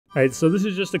All right, so this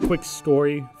is just a quick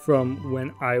story from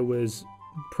when I was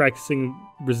practicing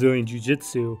Brazilian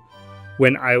Jiu-Jitsu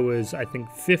when I was, I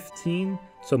think, 15.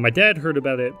 So my dad heard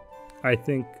about it, I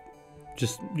think,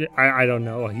 I don't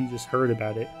know, he just heard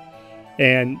about it.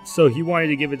 And so he wanted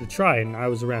to give it a try, and I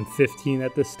was around 15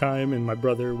 at this time, and my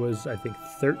brother was, I think,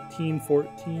 13,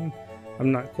 14.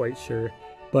 I'm not quite sure.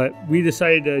 But we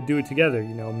decided to do it together,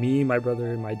 me, my brother,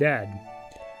 and my dad.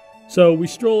 So we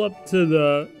stroll up to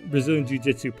the Brazilian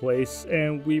Jiu-Jitsu place,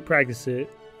 and we practice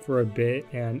it for a bit.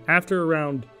 And after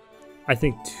around, I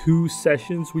think, 2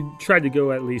 sessions, we tried to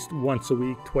go at least once a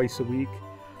week, twice a week.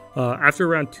 After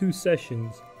around 2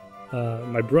 sessions,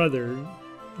 my brother,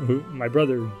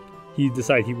 he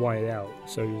decided he wanted out.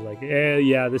 So he was like,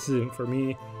 yeah, this isn't for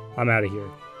me. I'm out of here.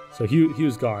 So he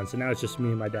was gone. So now it's just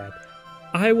me and my dad.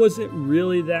 I wasn't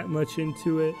really that much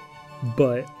into it,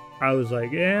 but I was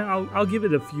like, I'll give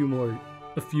it a few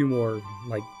more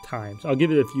like times. I'll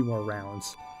give it a few more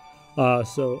rounds.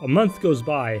 So a month goes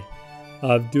by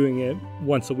of doing it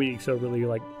once a week. So really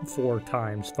like 4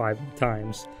 times, 5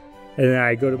 times. And then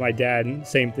I go to my dad, and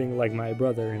same thing like my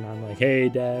brother. And I'm like, hey,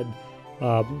 Dad,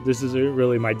 this isn't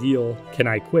really my deal. Can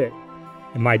I quit?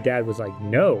 And my dad was like,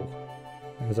 no.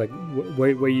 I was like, what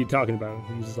are you talking about?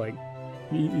 He's like,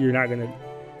 you're not going to,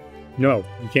 no,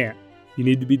 you can't. You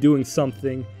need to be doing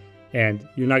something, and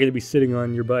you're not going to be sitting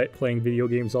on your butt playing video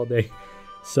games all day.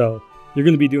 So you're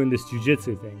going to be doing this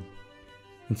jiu-jitsu thing.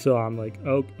 And so I'm like,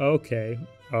 oh, okay.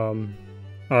 All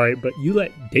right, but you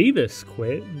let Davis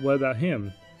quit. What about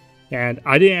him? And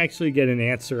I didn't actually get an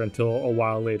answer until a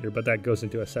while later, but that goes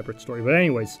into a separate story. But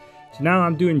anyways, so now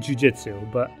I'm doing jiu-jitsu,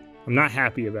 but I'm not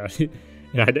happy about it.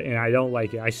 And I don't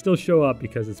like it. I still show up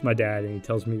because it's my dad and he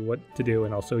tells me what to do,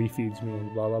 and also he feeds me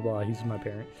and blah, blah, blah. He's my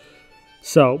parent.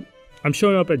 So I'm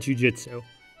showing up at jiu-jitsu.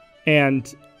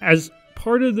 And as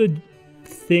part of the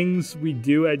things we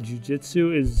do at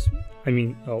jiu-jitsu is, I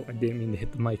didn't mean to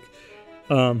hit the mic.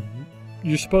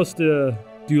 You're supposed to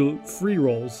do free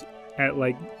rolls at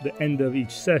like the end of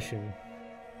each session.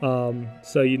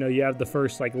 So, you have the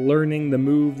first like learning the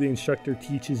move the instructor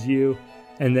teaches you.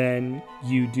 And then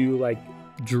you do like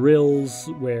drills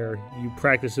where you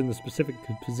practice in the specific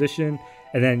position,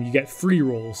 and then you get free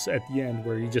rolls at the end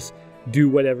where you just do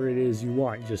whatever it is you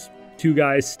want. Just 2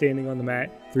 guys standing on the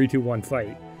mat, 3, 2, 1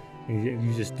 fight, and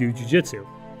you just do jiu-jitsu.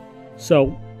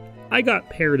 So I got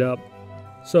paired up.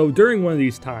 So during one of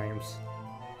these times,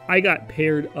 I got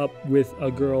paired up with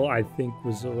a girl I think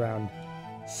was around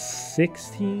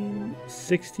 16,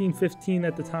 15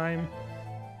 at the time.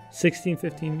 16,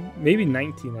 15, maybe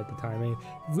 19 at the time. I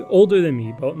mean, older than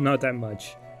me, but not that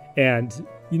much. And,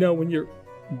 when you're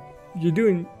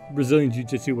doing Brazilian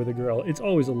Jiu-Jitsu with a girl, it's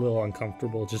always a little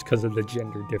uncomfortable just because of the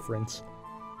gender difference.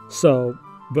 So,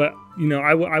 but,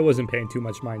 I wasn't paying too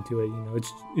much mind to it.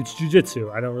 It's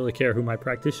Jiu-Jitsu. I don't really care who my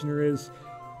practitioner is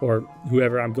or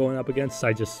whoever I'm going up against.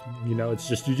 I just, it's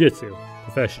just Jiu-Jitsu,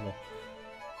 professional.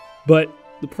 But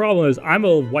the problem is I'm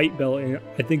a white belt, and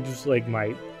I think just like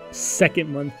my 2nd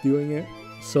month doing it,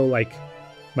 so like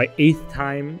my 8th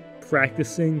time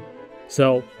practicing.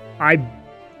 So I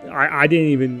didn't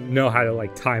even know how to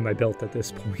like tie my belt at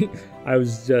this point. I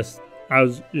was just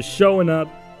showing up,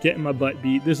 getting my butt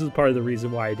beat. This is part of the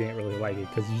reason why I didn't really like it,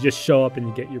 because you just show up and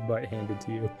you get your butt handed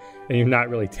to you, and you're not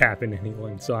really tapping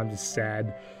anyone. So I'm just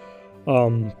sad.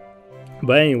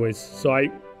 But anyways, so I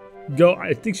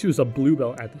think she was a blue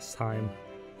belt at this time.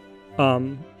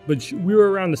 But we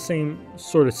were around the same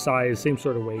sort of size, same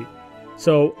sort of weight.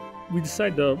 So we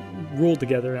decided to roll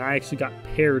together, and I actually got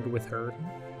paired with her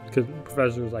because the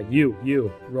professor was like,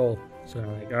 you, roll. So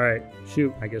I'm like, all right,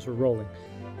 shoot, I guess we're rolling.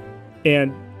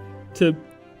 And to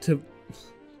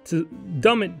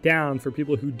dumb it down for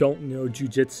people who don't know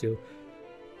jiu-jitsu,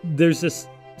 there's this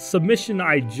submission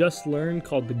I just learned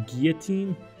called the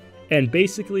guillotine. And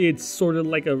basically it's sort of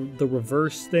like the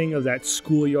reverse thing of that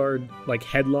schoolyard like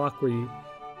headlock where you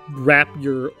wrap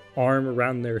your arm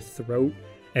around their throat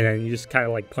and then you just kind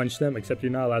of like punch them, except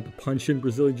you're not allowed to punch in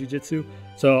Brazilian Jiu-Jitsu.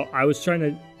 So I was trying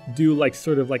to do like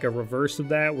sort of like a reverse of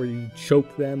that where you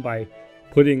choke them by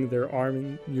putting their arm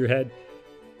in your head.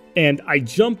 And I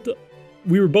jumped,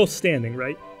 we were both standing,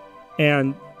 right?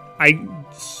 And I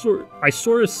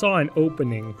sort of saw an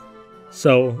opening.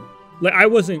 So like I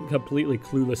wasn't completely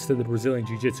clueless to the Brazilian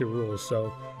Jiu-Jitsu rules,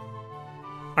 so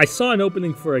I saw an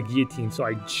opening for a guillotine, so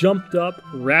I jumped up,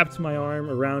 wrapped my arm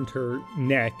around her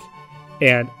neck,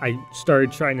 and I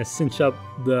started trying to cinch up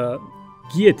the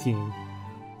guillotine.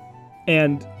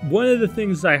 And one of the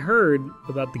things I heard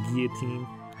about the guillotine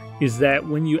is that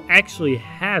when you actually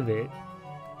have it,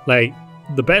 like,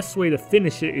 the best way to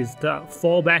finish it is to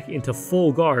fall back into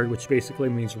full guard, which basically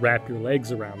means wrap your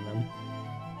legs around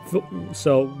them.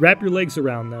 So wrap your legs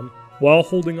around them while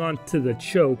holding on to the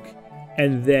choke,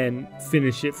 and then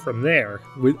finish it from there.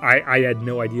 I had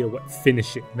no idea what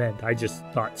finish it meant. I just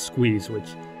thought squeeze, which,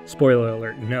 spoiler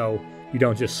alert, no, you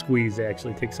don't just squeeze, it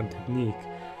actually takes some technique.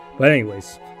 But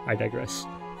anyways, I digress.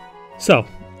 So,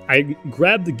 I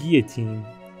grabbed the guillotine,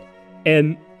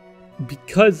 and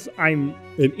because I'm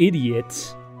an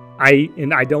idiot,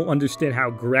 I don't understand how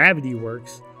gravity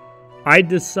works, I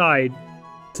decide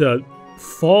to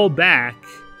fall back,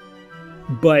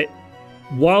 but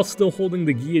while still holding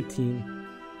the guillotine,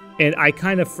 and I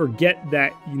kind of forget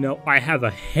that, you know, I have a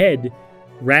head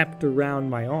wrapped around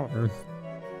my arm.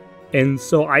 And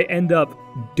so I end up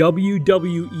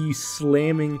WWE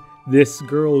slamming this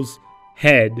girl's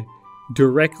head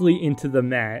directly into the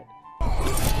mat.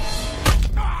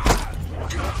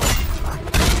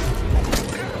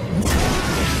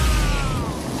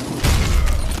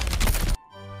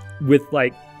 With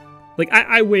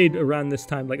I weighed around this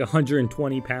time like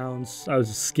 120 pounds. I was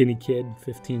a skinny kid,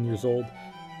 15 years old.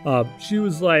 She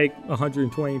was like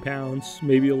 120 pounds,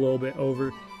 maybe a little bit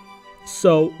over.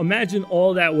 So imagine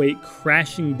all that weight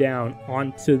crashing down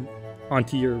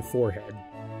onto your forehead.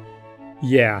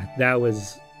 Yeah, that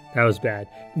was bad.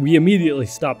 We immediately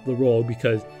stopped the roll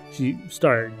because she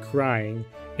started crying,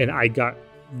 and I got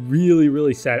really,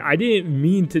 really sad. I didn't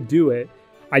mean to do it.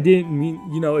 I didn't mean,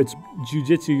 you know, it's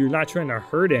jiu-jitsu, you're not trying to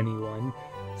hurt anyone.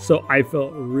 So I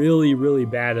felt really, really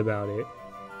bad about it.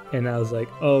 And I was like,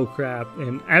 oh crap.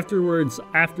 And afterwards,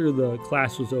 after the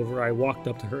class was over, I walked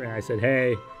up to her and I said,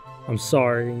 hey, I'm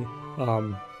sorry.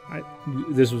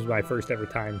 This was my first ever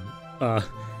time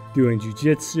doing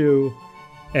jiu-jitsu.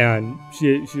 And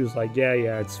she was like,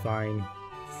 yeah, it's fine.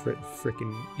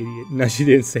 Freaking idiot. No, she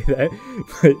didn't say that.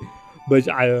 But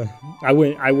I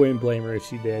wouldn't blame her if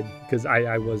she did, because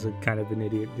I was a kind of an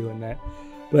idiot doing that.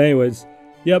 But anyways,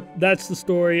 yep, that's the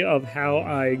story of how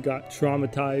I got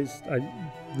traumatized.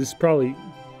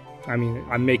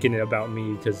 I'm making it about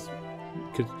me because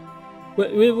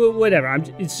whatever.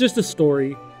 It's just a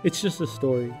story. It's just a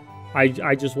story.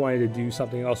 I just wanted to do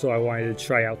something. Also, I wanted to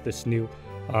try out this new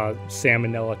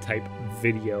salmonella type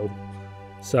video.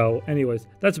 So anyways,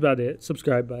 that's about it.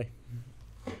 Subscribe, bye.